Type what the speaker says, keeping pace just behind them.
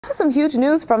Some huge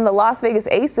news from the Las Vegas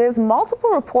Aces.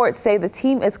 Multiple reports say the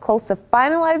team is close to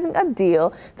finalizing a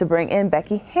deal to bring in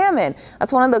Becky Hammon.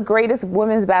 That's one of the greatest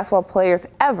women's basketball players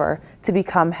ever to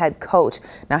become head coach.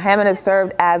 Now, Hammon has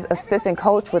served as assistant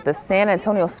coach with the San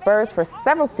Antonio Spurs for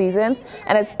several seasons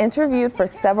and has interviewed for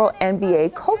several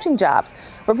NBA coaching jobs.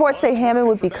 Reports say Hammon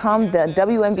would become the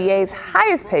WNBA's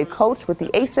highest paid coach with the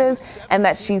Aces and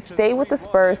that she'd stay with the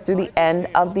Spurs through the end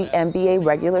of the NBA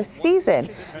regular season.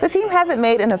 The team hasn't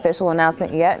made an official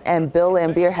announcement yet, and Bill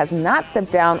Laimbeer has not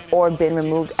stepped down or been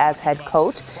removed as head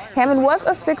coach. Hammon was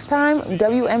a six-time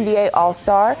WNBA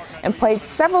All-Star and played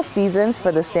several seasons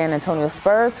for the San Antonio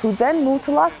Spurs, who then moved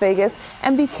to Las Vegas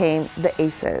and became the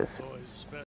Aces.